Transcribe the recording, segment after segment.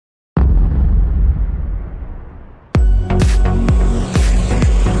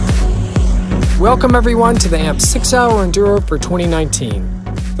Welcome everyone to the AMP 6-hour Enduro for 2019.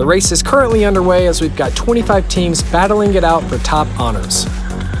 The race is currently underway as we've got 25 teams battling it out for top honors.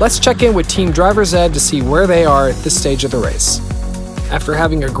 Let's check in with Team Driver's Ed to see where they are at this stage of the race. After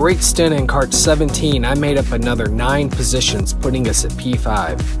having a great stint in Kart 17, I made up another 9 positions, putting us at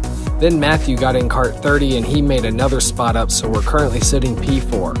P5. Then Matthew got in Kart 30 and he made another spot up, so we're currently sitting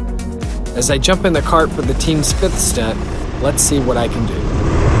P4. As I jump in the kart for the team's 5th stint, let's see what I can do.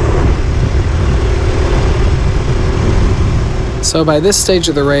 So by this stage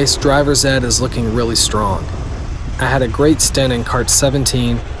of the race, Driver's Ed is looking really strong. I had a great stint in Kart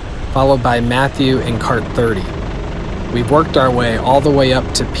 17, followed by Matthew in Kart 30. We've worked our way all the way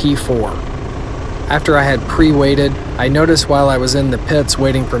up to P4. After I had pre-waited, I noticed while I was in the pits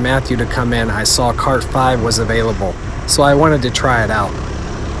waiting for Matthew to come in, I saw Kart 5 was available, so I wanted to try it out.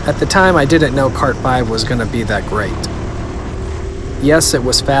 At the time, I didn't know Kart 5 was going to be that great. Yes, it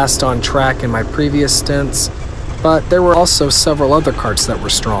was fast on track in my previous stints, but there were also several other karts that were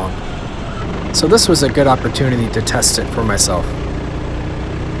strong. So this was a good opportunity to test it for myself.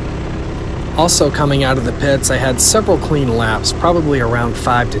 Also coming out of the pits, I had several clean laps, probably around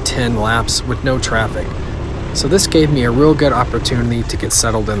 5 to 10 laps with no traffic. So this gave me a real good opportunity to get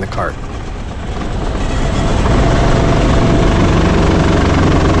settled in the kart.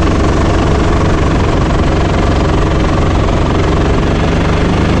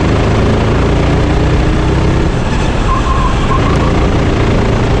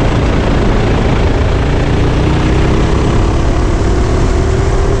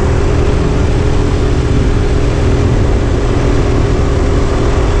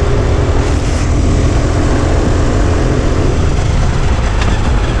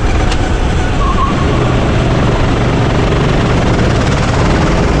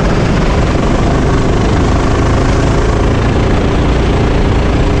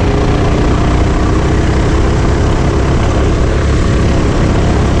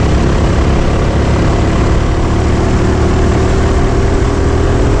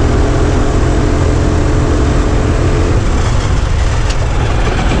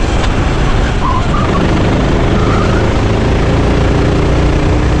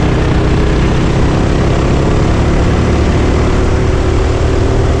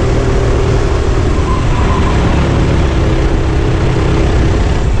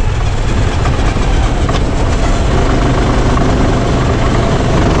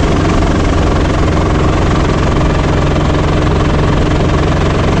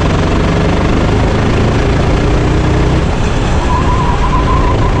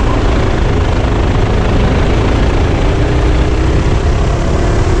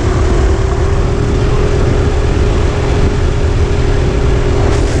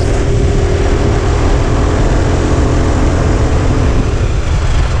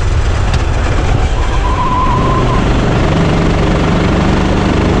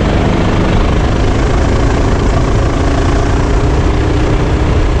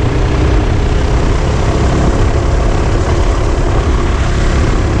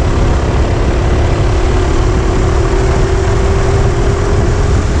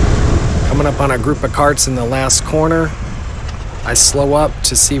 Up on a group of karts in the last corner. I slow up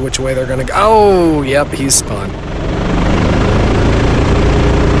to see which way they're gonna go. Oh, yep, he's spun.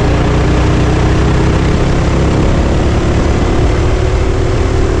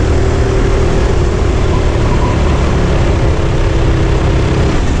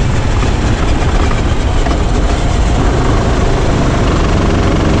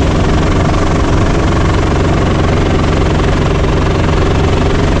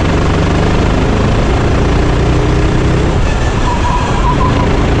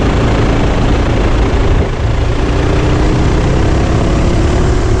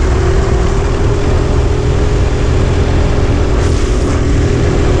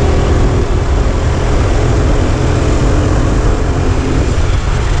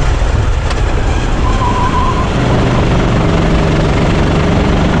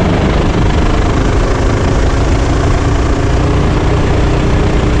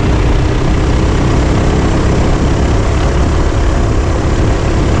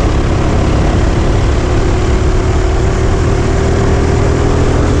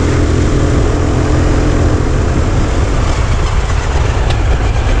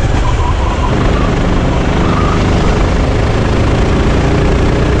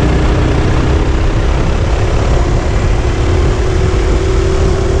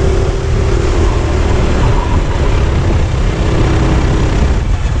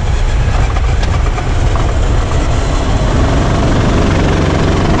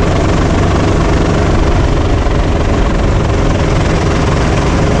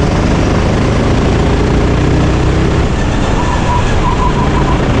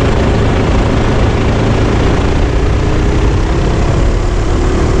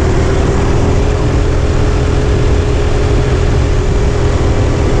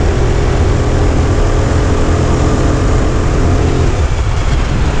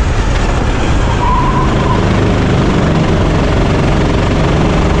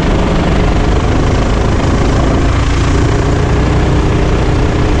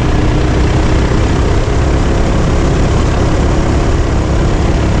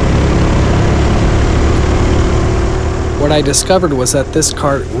 what I discovered was that this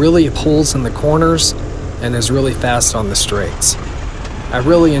kart really pulls in the corners and is really fast on the straights. I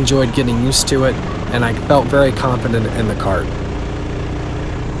really enjoyed getting used to it, and I felt very confident in the kart.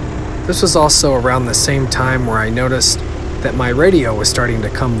 This was also around the same time where I noticed that my radio was starting to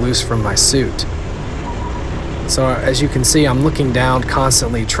come loose from my suit. So as you can see, I'm looking down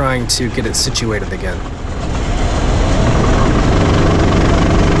constantly trying to get it situated again.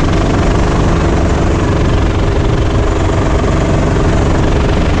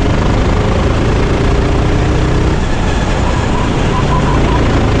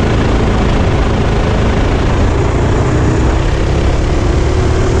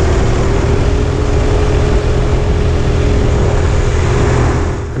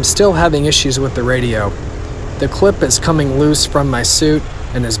 I'm still having issues with the radio. The clip is coming loose from my suit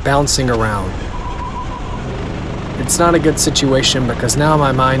and is bouncing around. It's not a good situation because now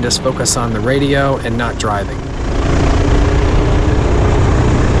my mind is focused on the radio and not driving.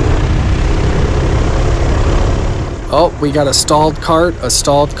 Oh, we got a stalled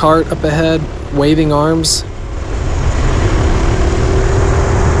kart up ahead, waving arms.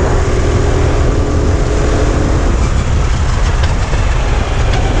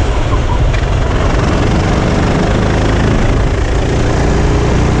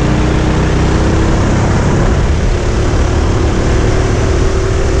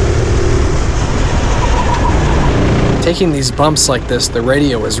 Taking these bumps like this, the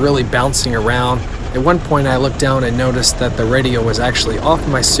radio is really bouncing around. At one point I looked down and noticed that the radio was actually off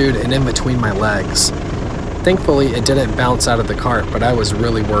my suit and in between my legs. Thankfully it didn't bounce out of the kart, but I was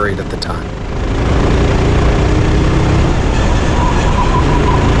really worried at the time.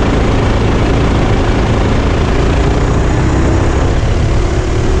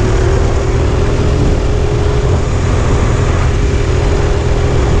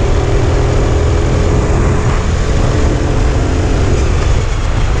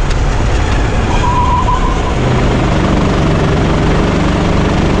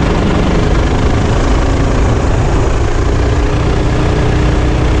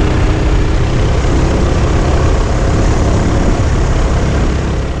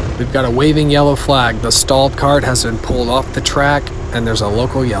 We've got a waving yellow flag. The stalled kart has been pulled off the track and there's a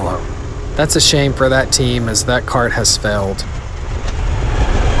local yellow. That's a shame for that team as that kart has failed.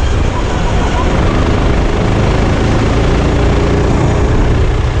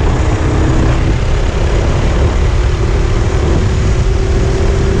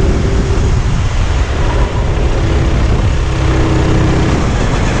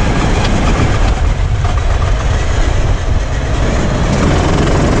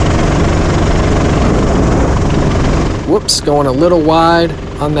 Whoops, going a little wide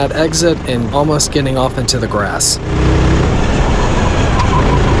on that exit and almost getting off into the grass.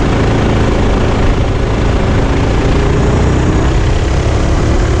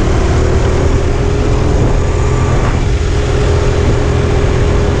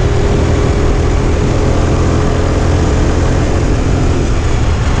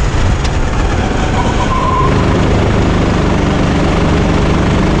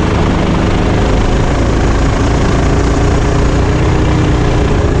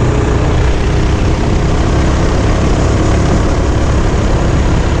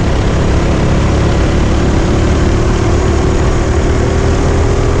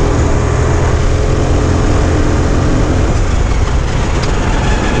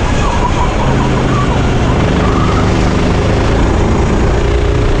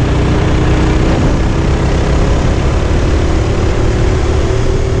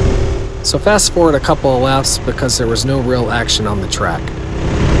 So fast forward a couple of laps because there was no real action on the track.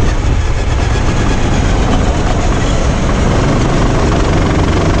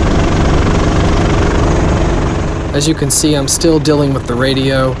 As you can see, I'm still dealing with the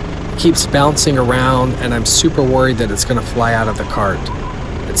radio. It keeps bouncing around and I'm super worried that it's going to fly out of the kart.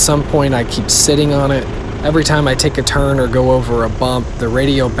 At some point I keep sitting on it. Every time I take a turn or go over a bump, the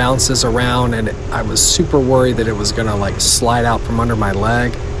radio bounces around and I was super worried that it was going to slide out from under my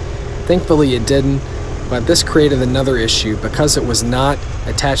leg. Thankfully it didn't, but this created another issue. Because it was not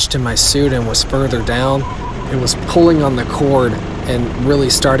attached to my suit and was further down, it was pulling on the cord and really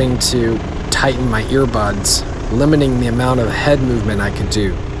starting to tighten my earbuds, limiting the amount of head movement I could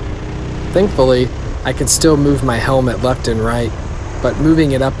do. Thankfully, I could still move my helmet left and right, but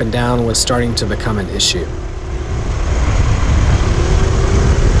moving it up and down was starting to become an issue.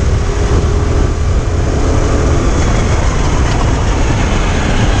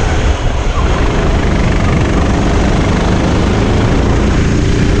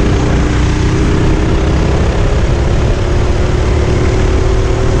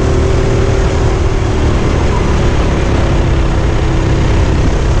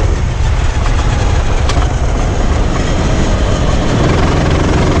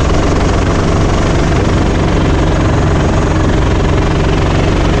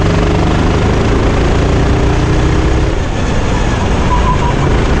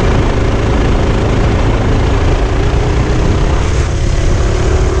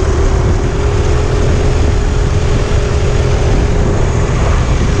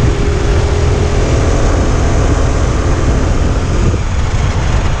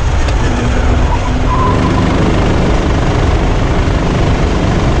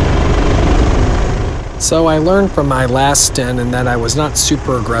 So I learned from my last stint in that I was not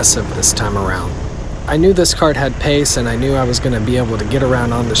super aggressive this time around. I knew this kart had pace and I knew I was going to be able to get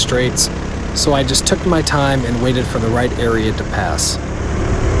around on the straights, so I just took my time and waited for the right area to pass.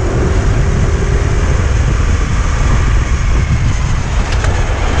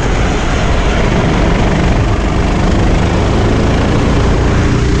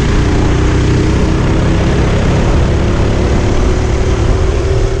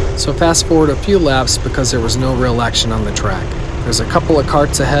 So fast forward a few laps because there was no real action on the track. There's a couple of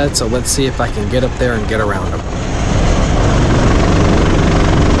karts ahead, so let's see if I can get up there and get around them.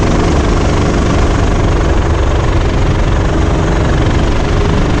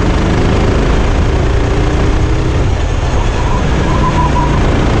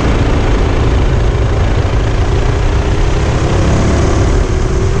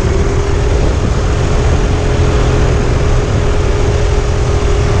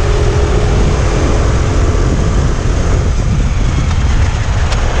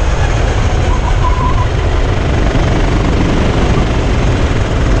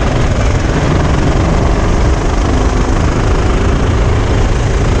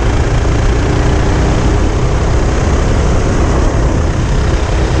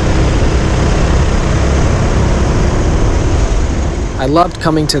 I loved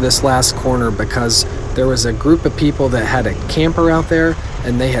coming to this last corner because there was a group of people that had a camper out there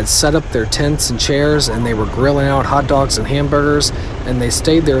and they had set up their tents and chairs and they were grilling out hot dogs and hamburgers and they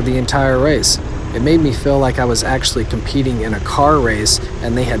stayed there the entire race. It made me feel like I was actually competing in a car race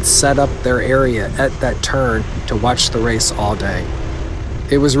and they had set up their area at that turn to watch the race all day.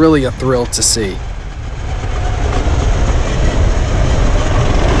 It was really a thrill to see.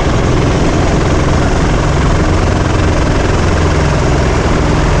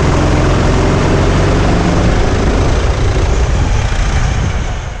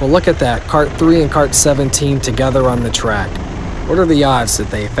 Well, look at that, Kart 3 and Kart 17 together on the track. What are the odds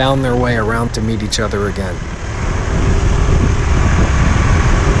that they found their way around to meet each other again?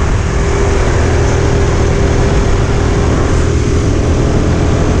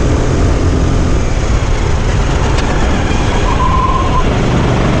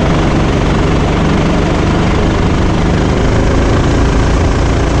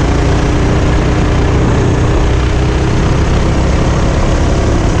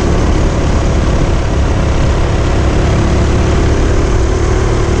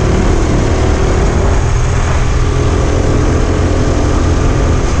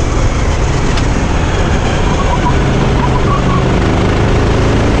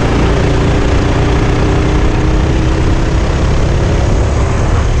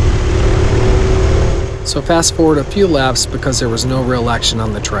 So fast forward a few laps because there was no real action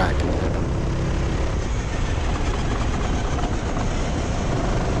on the track.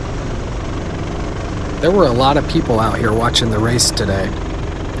 There were a lot of people out here watching the race today.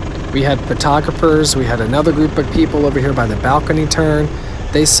 We had photographers, we had another group of people over here by the balcony turn.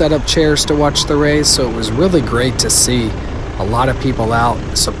 They set up chairs to watch the race, so it was really great to see a lot of people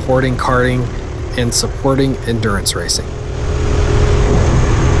out supporting karting and supporting endurance racing.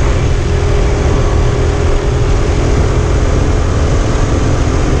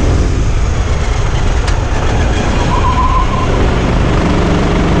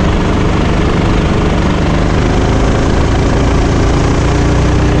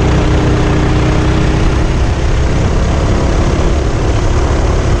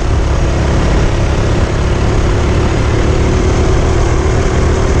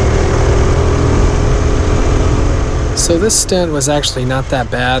 So this stint was actually not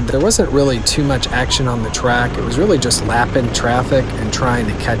that bad. There wasn't really too much action on the track. It was really just lapping traffic and trying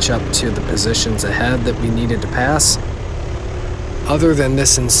to catch up to the positions ahead that we needed to pass. Other than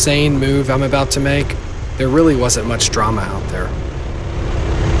this insane move I'm about to make, there really wasn't much drama out there.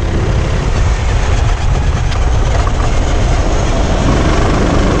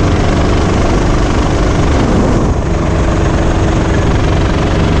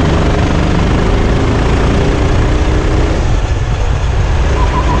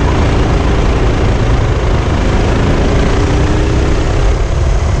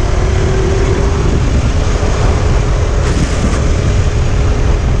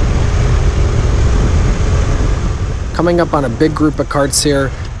 Coming up on a big group of karts here,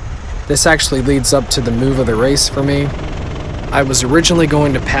 this actually leads up to the move of the race for me. I was originally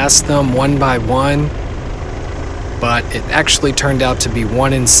going to pass them one by one, but it actually turned out to be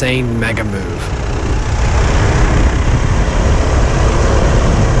one insane mega move.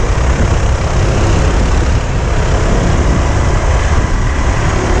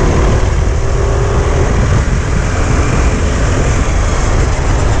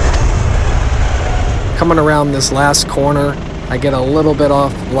 coming around this last corner, I get a little bit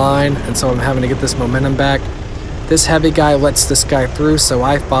off line, and so I'm having to get this momentum back. This heavy guy lets this guy through, so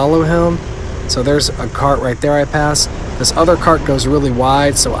I follow him. So there's a cart right there I pass. This other cart goes really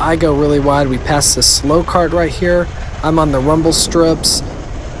wide, so I go really wide. We pass this slow cart right here. I'm on the rumble strips.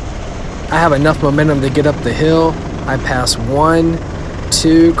 I have enough momentum to get up the hill. I pass 1,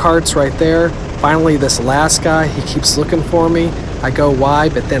 2 carts right there. Finally, this last guy, he keeps looking for me. I go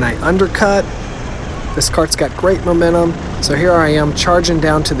wide, but then I undercut. This cart's got great momentum. So here I am charging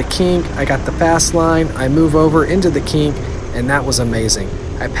down to the kink. I got the fast line. I move over into the kink, and that was amazing.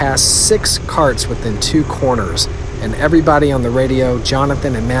 I passed 6 carts within 2 corners, and everybody on the radio,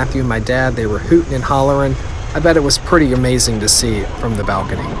 Jonathan and Matthew, my dad, they were hooting and hollering. I bet it was pretty amazing to see from the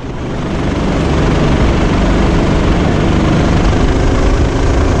balcony.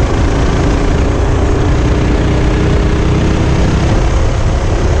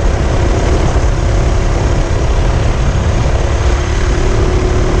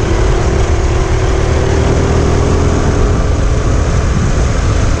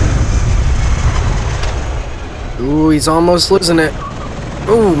 Ooh, he's almost losing it.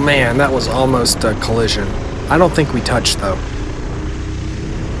 Ooh, man, that was almost a collision. I don't think we touched, though.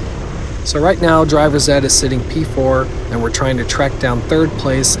 So right now, driver's ed is sitting P4, and we're trying to track down 3rd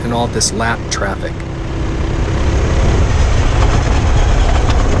place in all this lap traffic.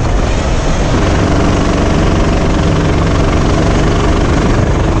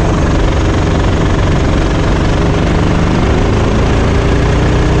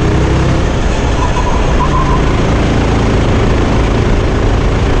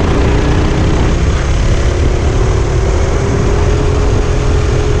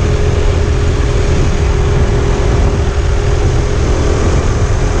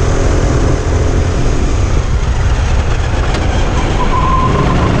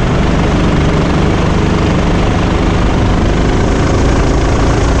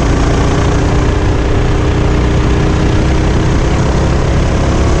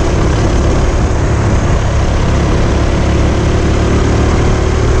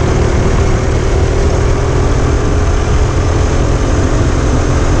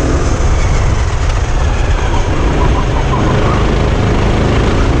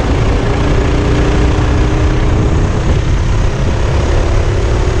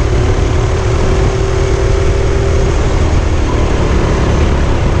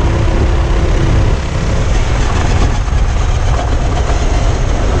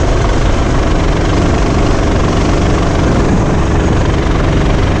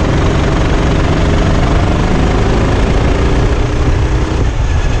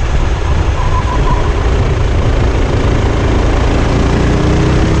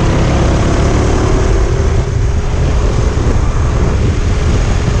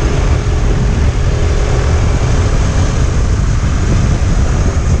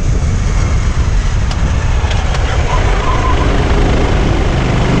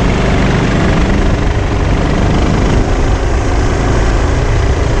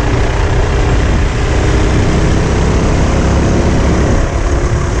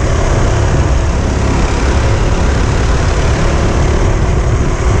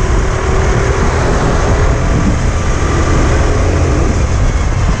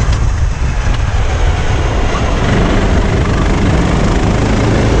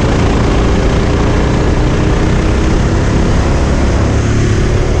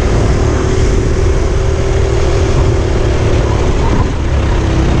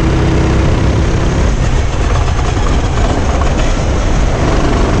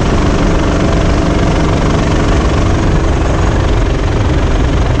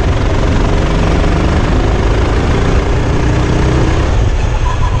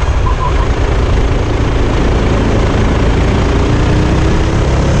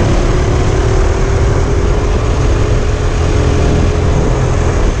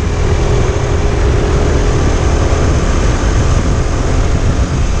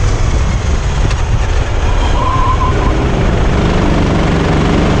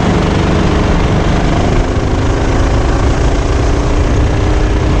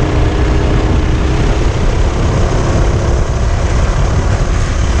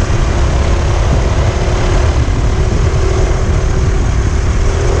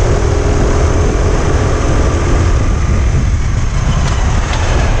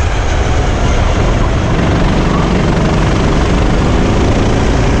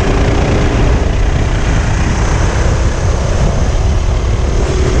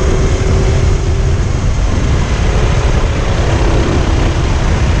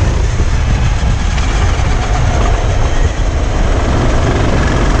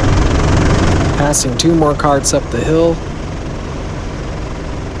 passing 2 more karts up the hill.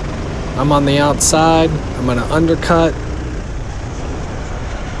 I'm on the outside. I'm going to undercut.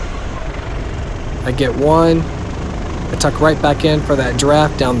 I get 1. I tuck right back in for that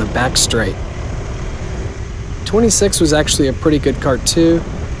draft down the back straight. 26 was actually a pretty good kart too.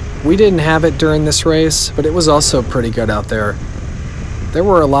 We didn't have it during this race, but it was also pretty good out there. There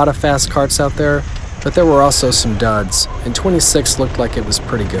were a lot of fast karts out there, but there were also some duds, and 26 looked like it was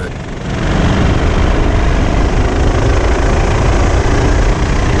pretty good.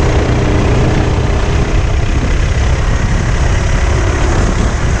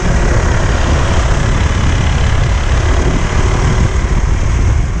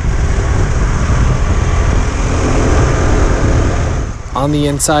 On the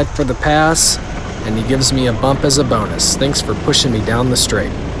inside for the pass, and he gives me a bump as a bonus. Thanks for pushing me down the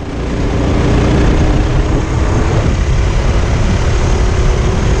straight.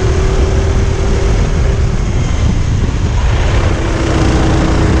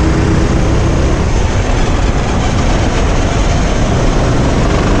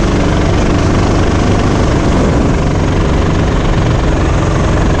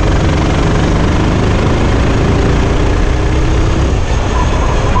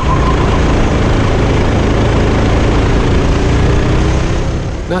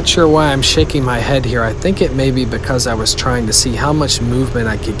 Not sure why I'm shaking my head here. I think it may be because I was trying to see how much movement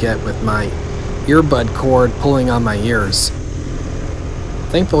I could get with my earbud cord pulling on my ears.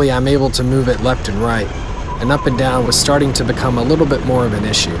 Thankfully, I'm able to move it left and right, and up and down was starting to become a little bit more of an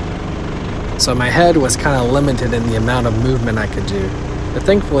issue. So my head was kind of limited in the amount of movement I could do, but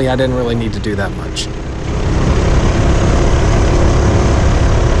thankfully I didn't really need to do that much.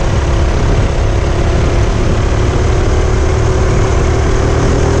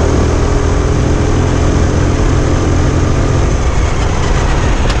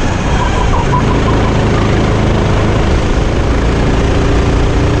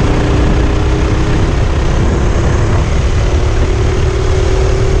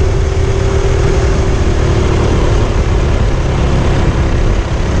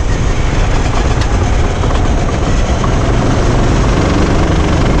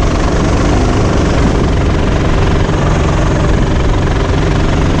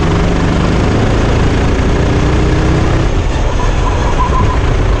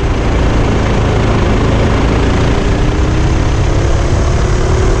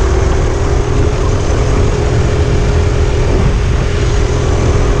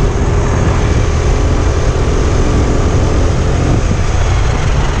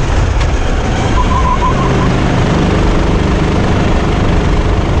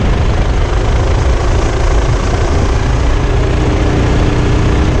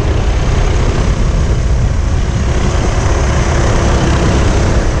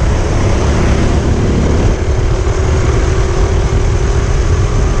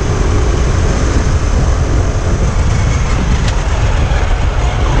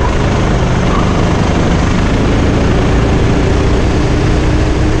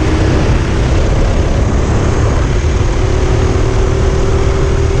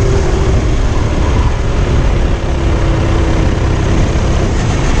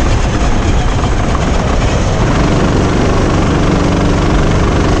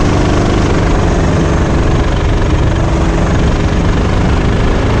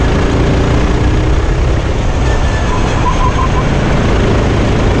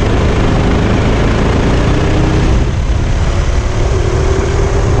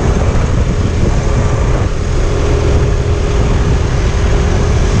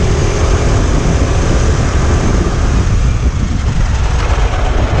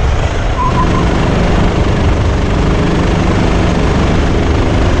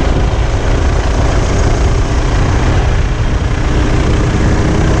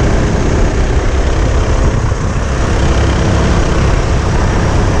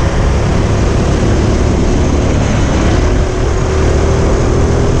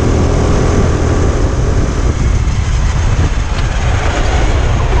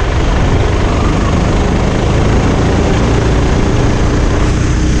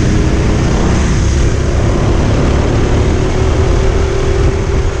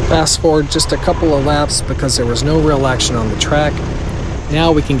 Fast forward just a couple of laps because there was no real action on the track.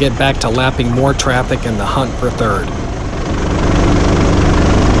 Now we can get back to lapping more traffic in the hunt for third.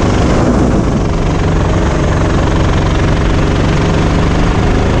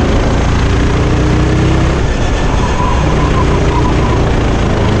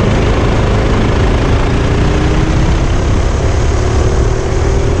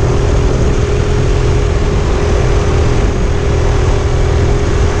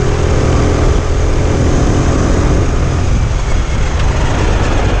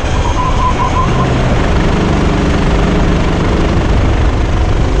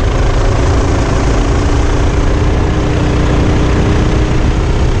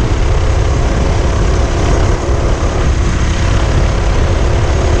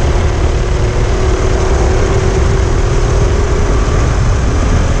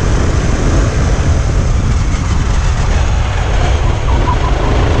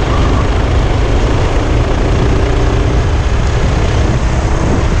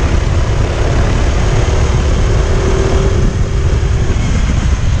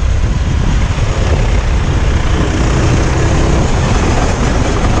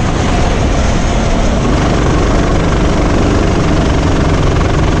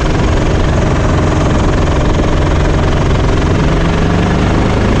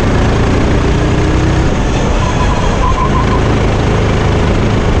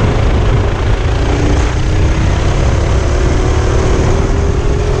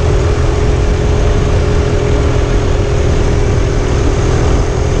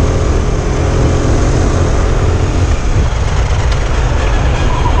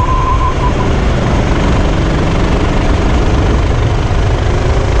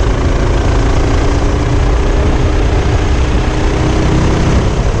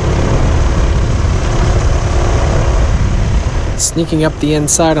 Sneaking up the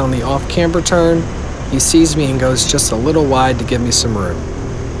inside on the off-camber turn, he sees me and goes just a little wide to give me some room.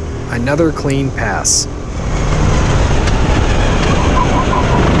 Another clean pass.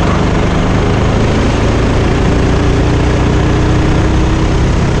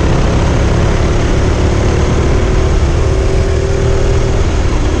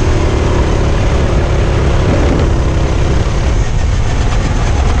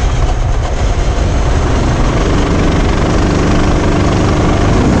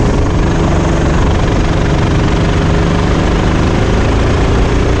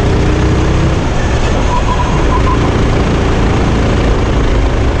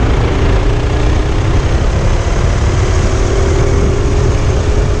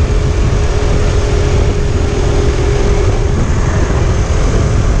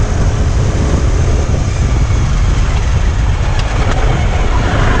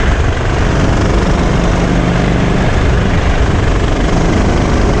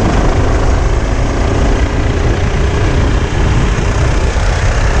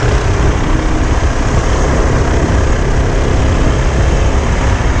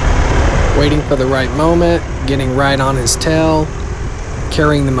 Waiting for the right moment, getting right on his tail,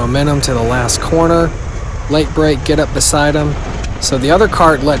 carrying the momentum to the last corner, late brake, get up beside him. So the other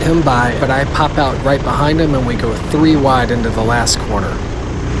kart let him by, but I pop out right behind him and we go 3 wide into the last corner.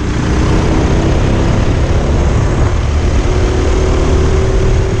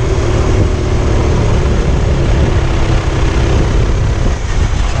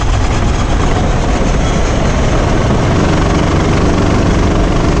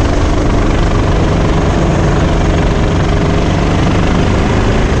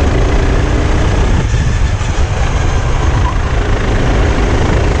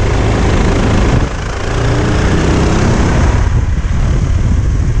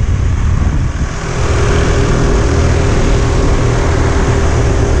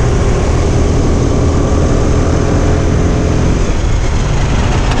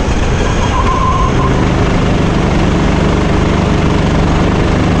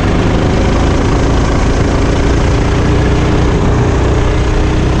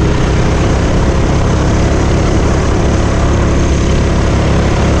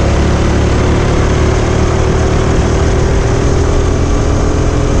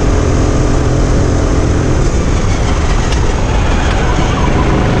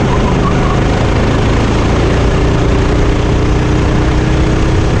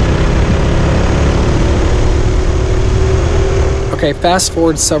 Okay, fast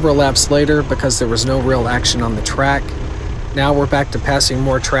forward several laps later because there was no real action on the track. Now we're back to passing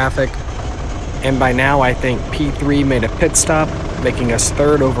more traffic, and by now I think P3 made a pit stop, making us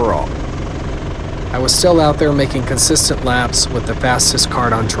 3rd overall. I was still out there making consistent laps with the fastest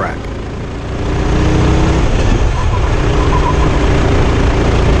kart on track.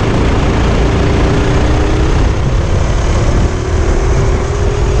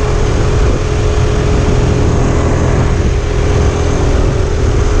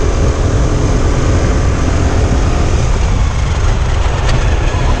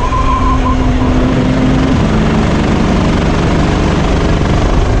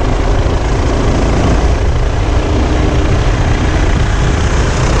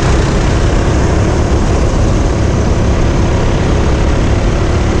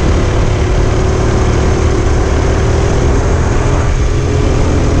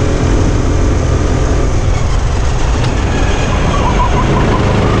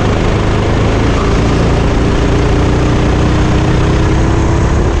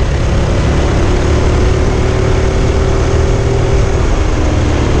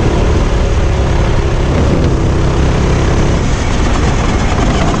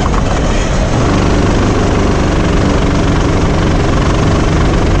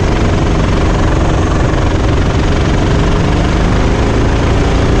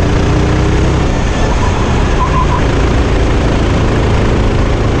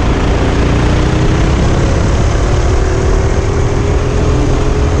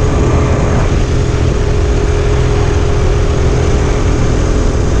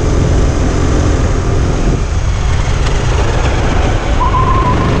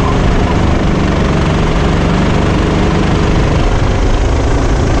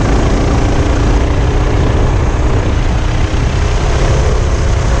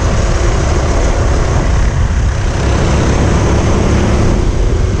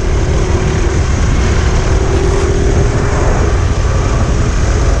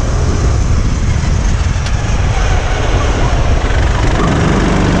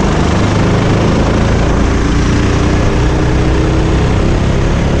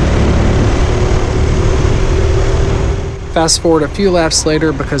 Fast forward a few laps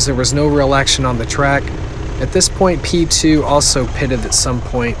later, because there was no real action on the track, at this point P2 also pitted at some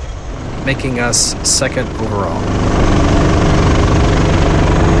point, making us second overall.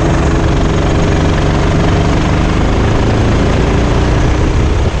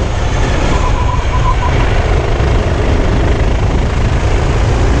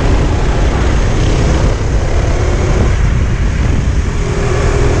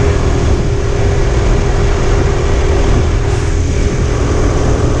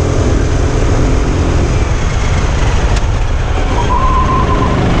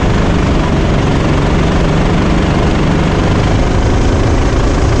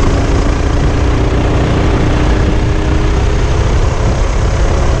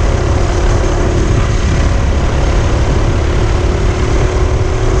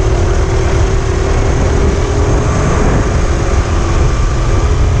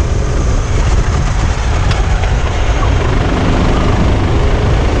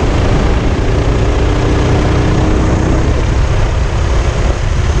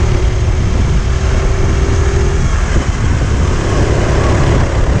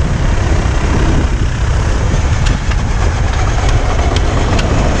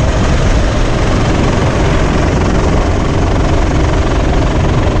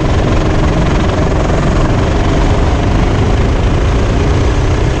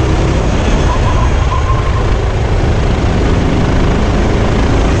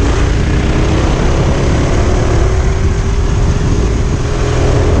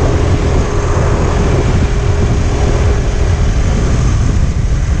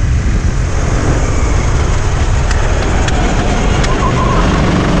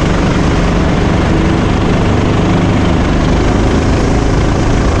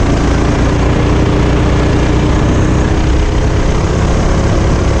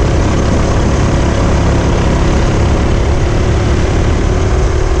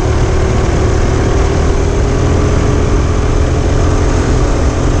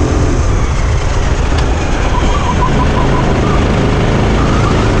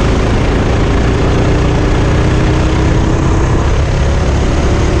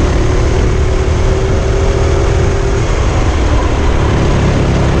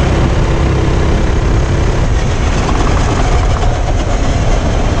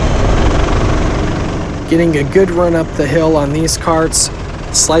 Getting a good run up the hill on these karts,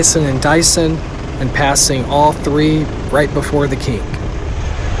 slicing and dicing, and passing all three right before the kink.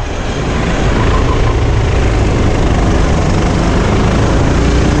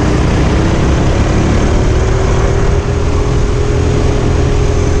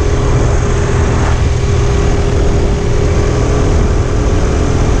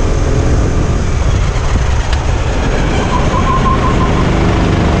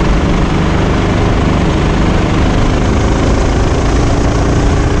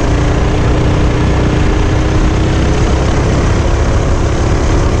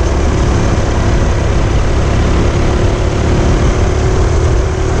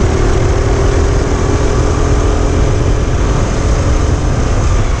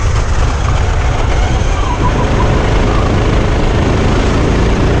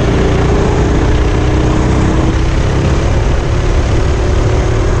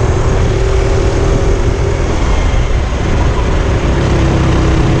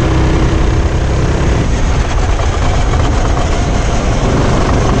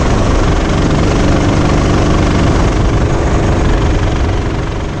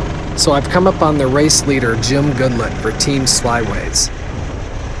 So I've come up on the race leader, Jim Goodlett, for Team Slyways.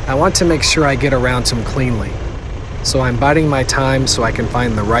 I want to make sure I get around him cleanly, so I'm biding my time so I can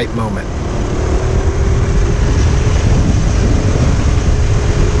find the right moment.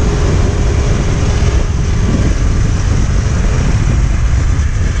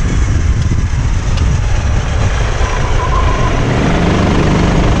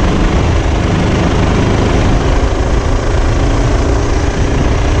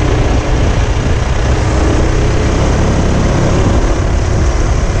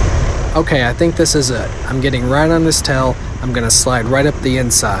 Okay, I think this is it. I'm getting right on this tail. I'm gonna slide right up the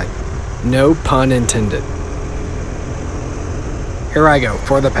inside. No pun intended. Here I go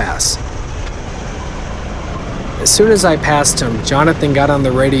for the pass. As soon as I passed him, Jonathan got on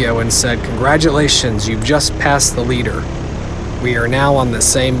the radio and said, "Congratulations, you've just passed the leader. We are now on the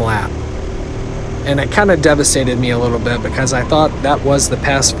same lap." And it kind of devastated me a little bit because I thought that was the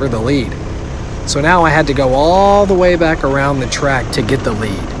pass for the lead. So now I had to go all the way back around the track to get the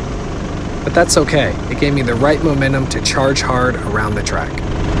lead. But that's okay. It gave me the right momentum to charge hard around the track.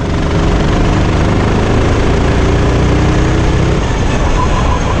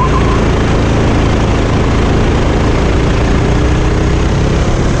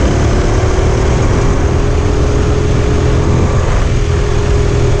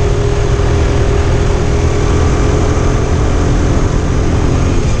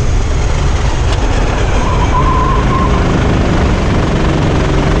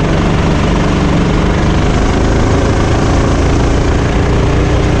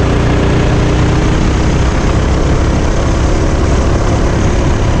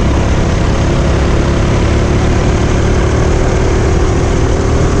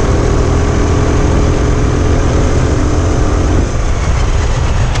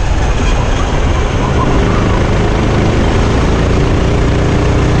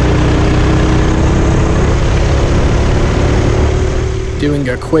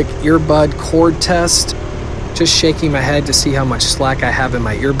 doing a quick earbud cord test, just shaking my head to see how much slack I have in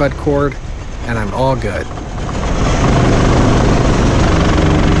my earbud cord, and I'm all good.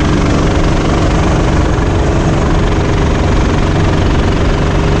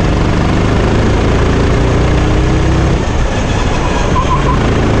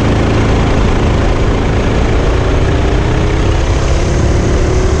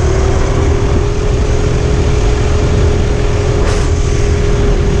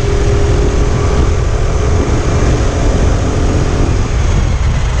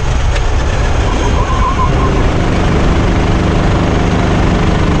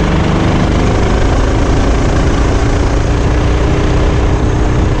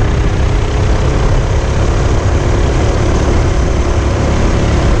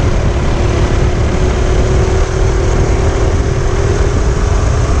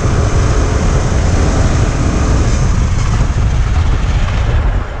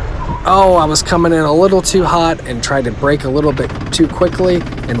 Oh, I was coming in a little too hot and tried to brake a little bit too quickly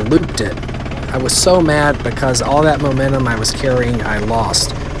and looped it. I was so mad because all that momentum I was carrying, I lost.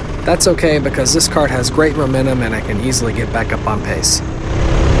 That's okay because this kart has great momentum and I can easily get back up on pace.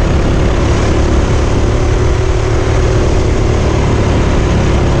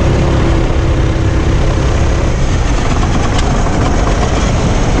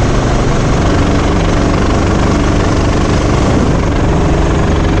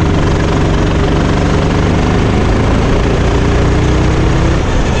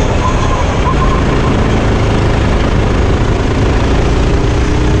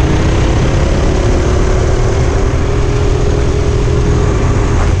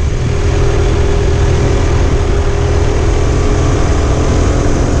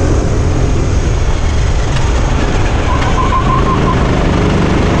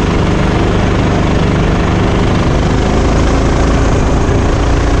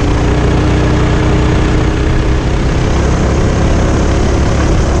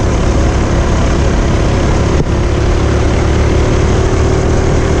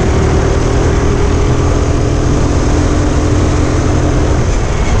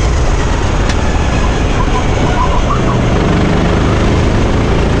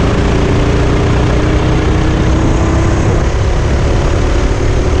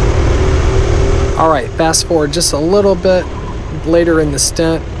 Alright, fast forward just a little bit later in the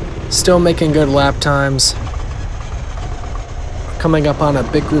stint, still making good lap times. Coming up on a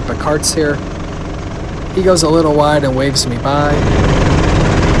big group of karts here. He goes a little wide and waves me by.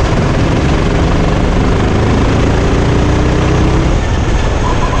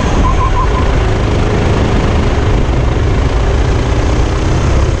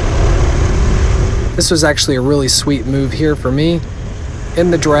 This was actually a really sweet move here for me. In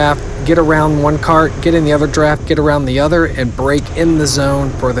the draft, get around one kart, get in the other draft, get around the other, and brake in the zone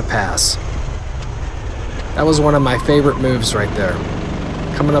for the pass. That was one of my favorite moves right there.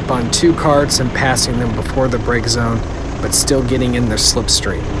 Coming up on two karts and passing them before the brake zone, but still getting in their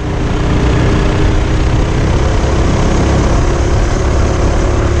slipstream.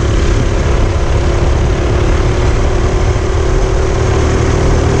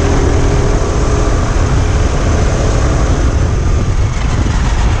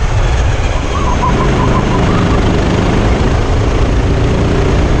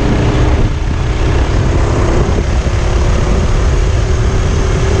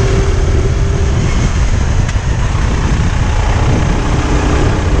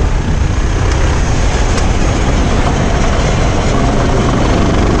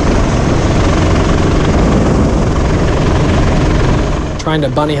 Trying to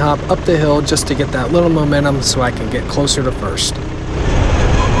bunny hop up the hill just to get that little momentum so I can get closer to first.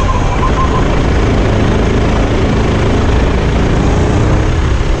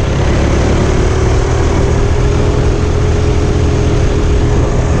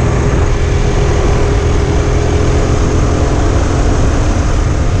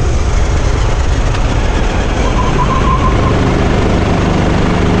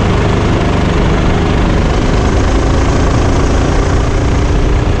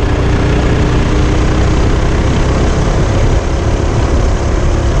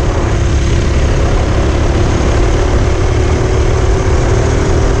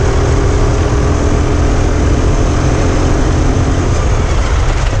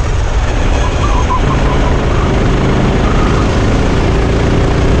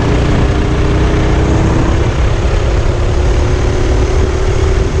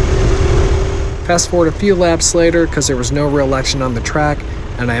 Fast forward a few laps later because there was no real action on the track,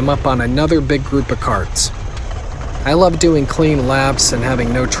 and I am up on another big group of karts. I love doing clean laps and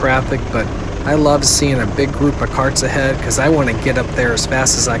having no traffic, but I love seeing a big group of karts ahead because I want to get up there as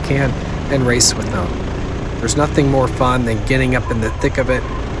fast as I can and race with them. There's nothing more fun than getting up in the thick of it,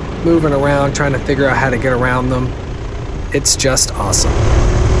 moving around, trying to figure out how to get around them. It's just awesome.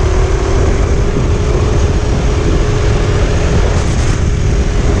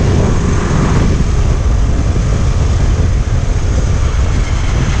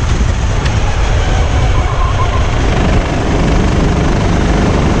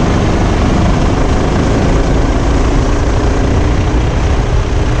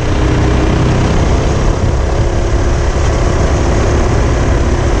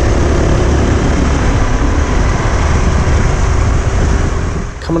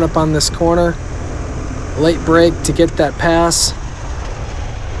 Coming up on this corner, late brake to get that pass.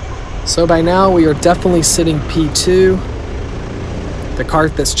 So by now we are definitely sitting P2. The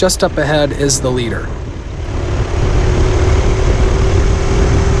kart that's just up ahead is the leader.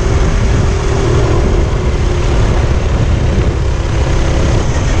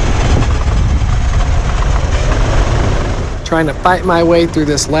 Trying to fight my way through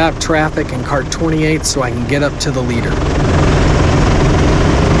this lap traffic in kart 28 so I can get up to the leader.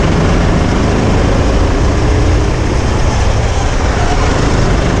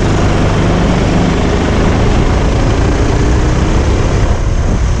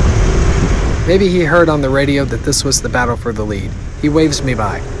 Maybe he heard on the radio that this was the battle for the lead. He waves me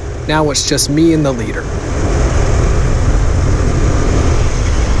by. Now it's just me and the leader.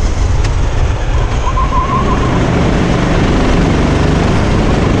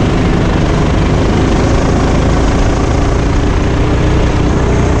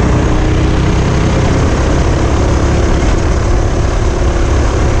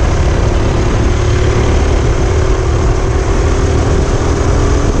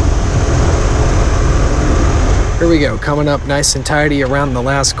 Here we go, coming up nice and tidy around the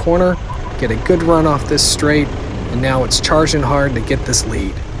last corner, get a good run off this straight, and now it's charging hard to get this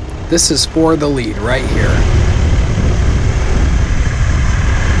lead. This is for the lead right here.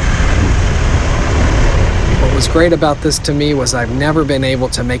 What was great about this to me was I've never been able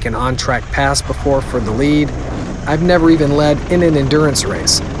to make an on-track pass before for the lead. I've never even led in an endurance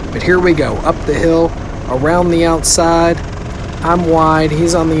race, but here we go, up the hill, around the outside. I'm wide,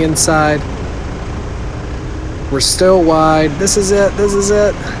 he's on the inside. We're still wide. This is it. This is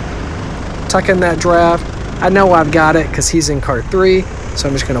it. Tucking that draft. I know I've got it because he's in kart 3, so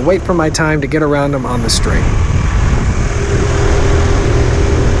I'm just going to wait for my time to get around him on the straight.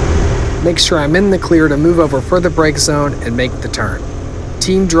 Make sure I'm in the clear to move over for the brake zone and make the turn.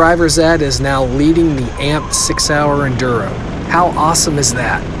 Team Driver Zed is now leading the amped 6-hour Enduro. How awesome is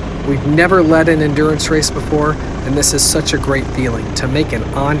that? We've never led an endurance race before, and this is such a great feeling to make an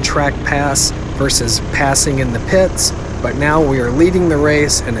on-track pass versus passing in the pits, but now we are leading the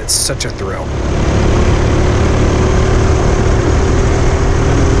race and it's such a thrill.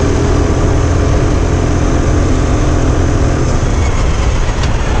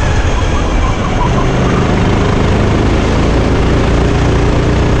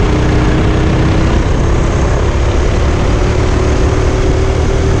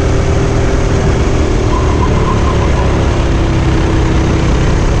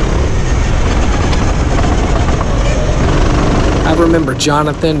 I remember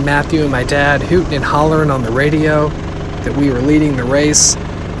Jonathan, Matthew, and my dad hooting and hollering on the radio that we were leading the race.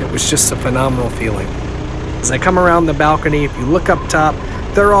 It was just a phenomenal feeling. As I come around the balcony, if you look up top,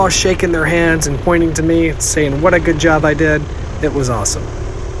 they're all shaking their hands and pointing to me, saying what a good job I did. It was awesome.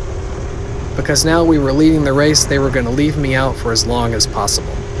 Because now we were leading the race, they were going to leave me out for as long as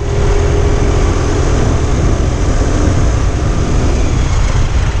possible.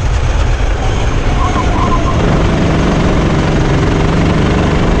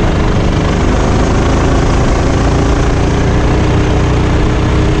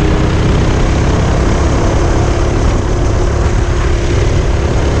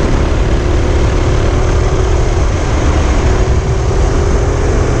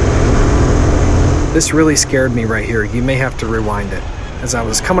 This really scared me right here. You may have to rewind it. As I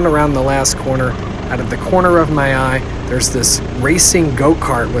was coming around the last corner, out of the corner of my eye, there's this racing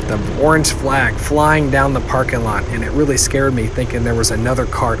go-kart with an orange flag flying down the parking lot, and it really scared me thinking there was another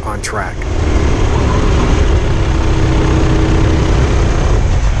kart on track.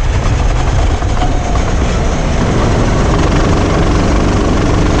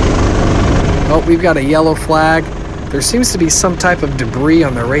 Oh, we've got a yellow flag. There seems to be some type of debris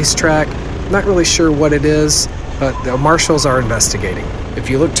on the racetrack. Not really sure what it is, but the marshals are investigating. If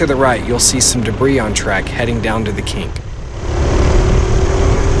you look to the right, you'll see some debris on track heading down to the kink.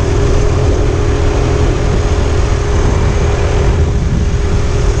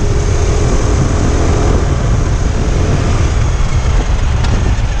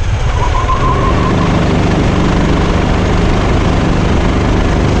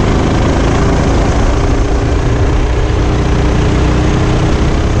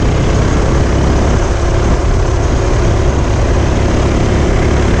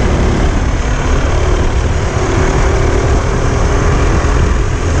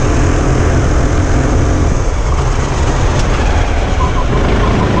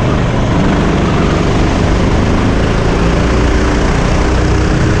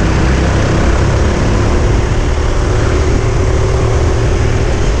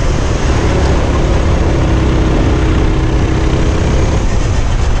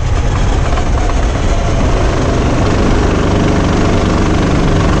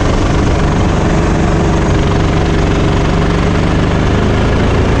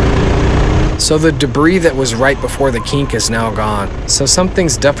 So the debris that was right before the kink is now gone, so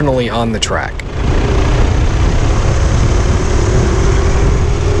something's definitely on the track.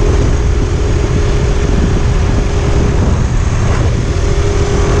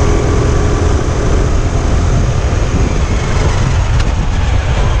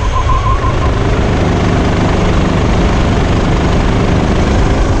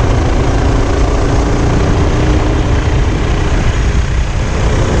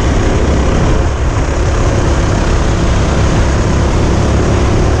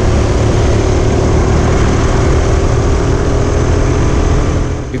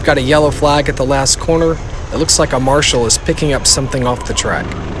 We've got a yellow flag at the last corner. It looks like a marshal is picking up something off the track.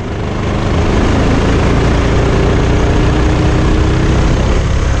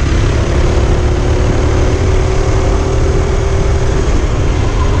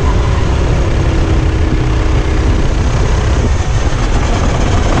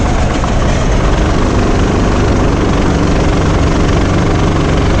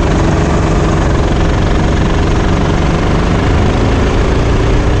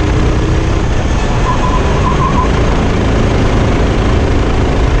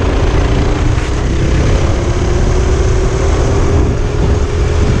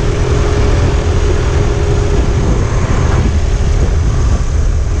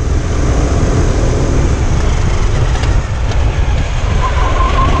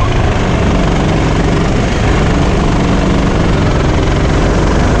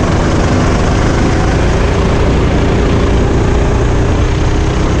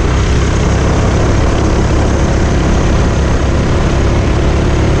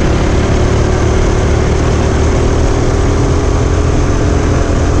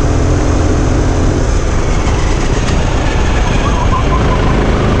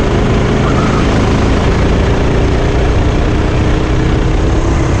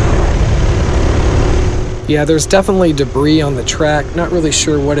 Yeah, there's definitely debris on the track, not really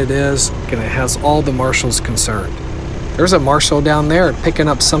sure what it is, and it has all the marshals concerned. There's a marshal down there picking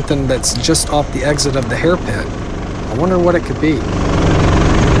up something that's just off the exit of the hairpin. I wonder what it could be.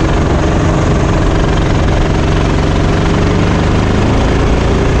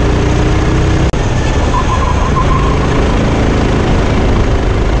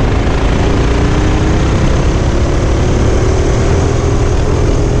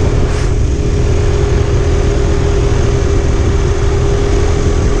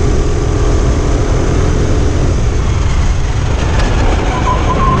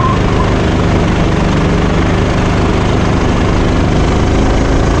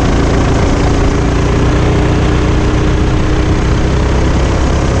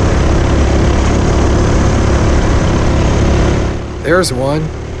 There's one.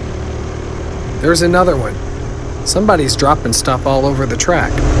 There's another one. Somebody's dropping stuff all over the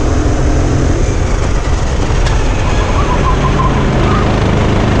track.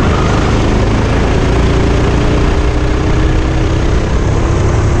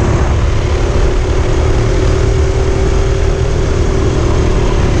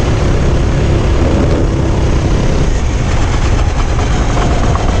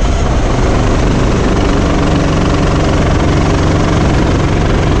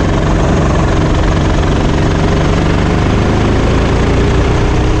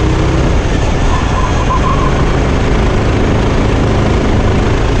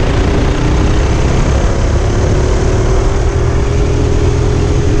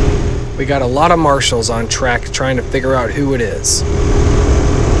 We got a lot of marshals on track trying to figure out who it is.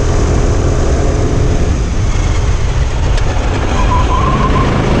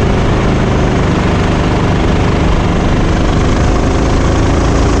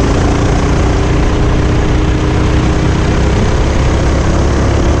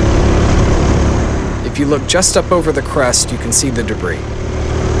 If you look just up over the crest, you can see the debris.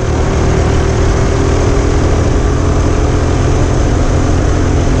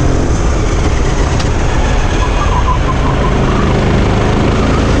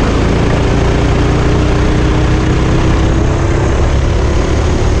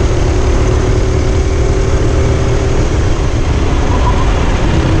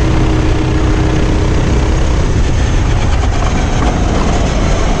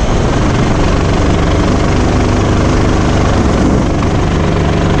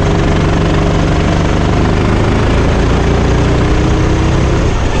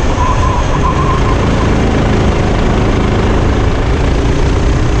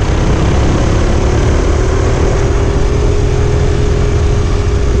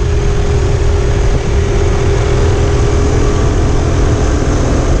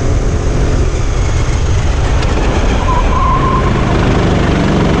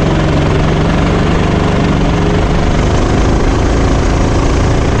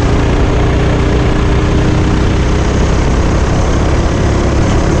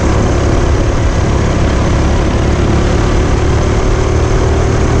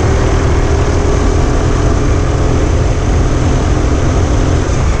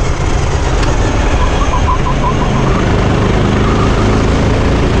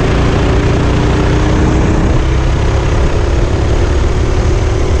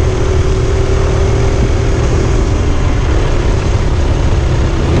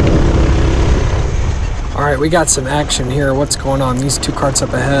 Alright, we got some action here. What's going on? These two carts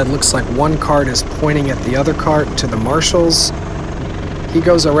up ahead. Looks like one cart is pointing at the other cart to the marshals. He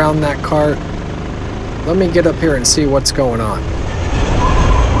goes around that cart. Let me get up here and see what's going on.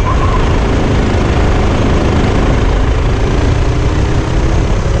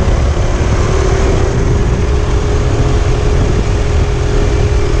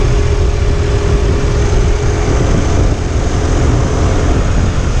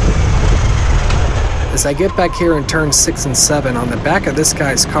 As I get back here in turns 6 and 7, on the back of this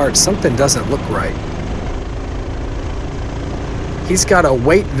guy's cart, something doesn't look right. He's got a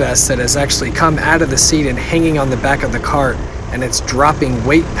weight vest that has actually come out of the seat and hanging on the back of the cart, and it's dropping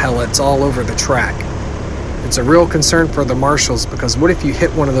weight pellets all over the track. It's a real concern for the marshals, because what if you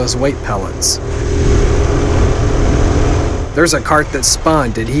hit one of those weight pellets? There's a cart that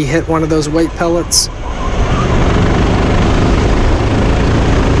spun. Did he hit one of those weight pellets?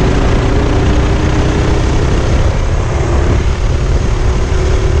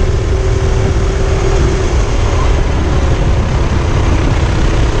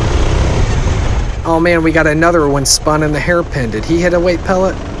 Oh man, we got another one spun in the hairpin. Did he hit a weight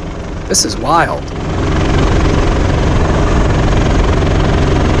pellet? This is wild.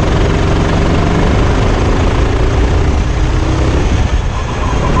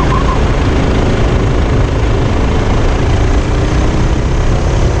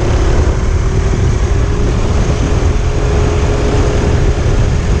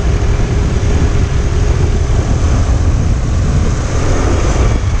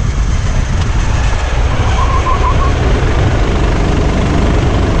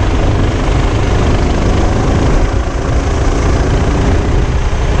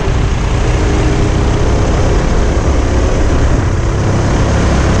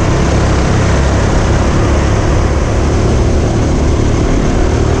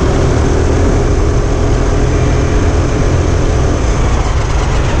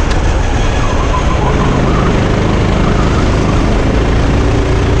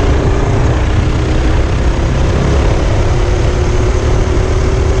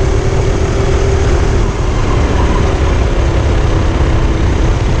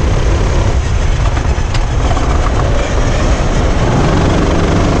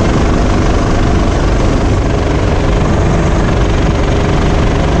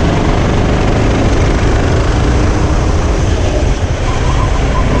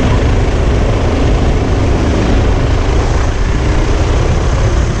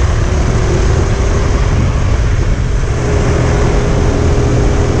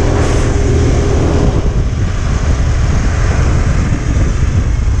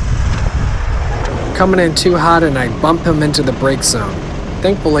 Coming in too hot and I bump him into the brake zone.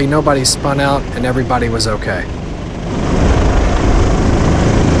 Thankfully nobody spun out and everybody was okay.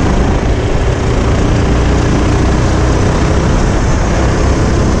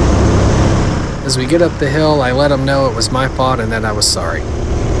 As we get up the hill, I let him know it was my fault and that I was sorry.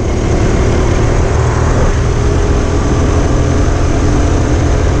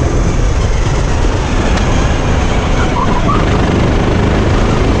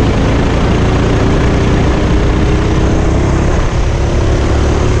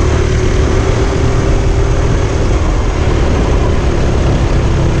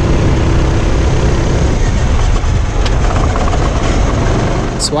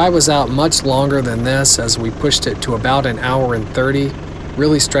 So I was out much longer than this, as we pushed it to about an hour and 30,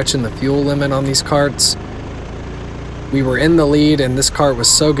 really stretching the fuel limit on these carts. We were in the lead and this cart was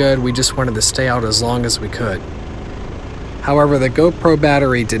so good we just wanted to stay out as long as we could. However, the GoPro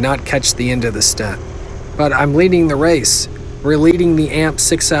battery did not catch the end of the stint. But I'm leading the race. We're leading the AMP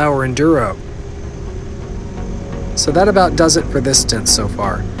 6-hour Enduro. So that about does it for this stint so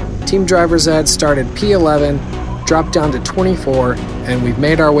far. Team Driver's Ed started P11, dropped down to 24, and we've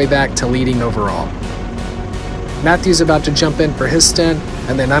made our way back to leading overall. Matthew's about to jump in for his stint,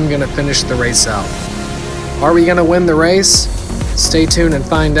 and then I'm going to finish the race out. Are we going to win the race? Stay tuned and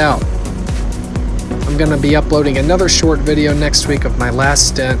find out. I'm going to be uploading another short video next week of my last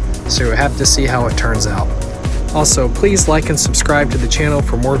stint, so you'll have to see how it turns out. Also, please like and subscribe to the channel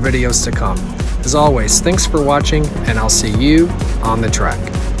for more videos to come. As always, thanks for watching, and I'll see you on the track.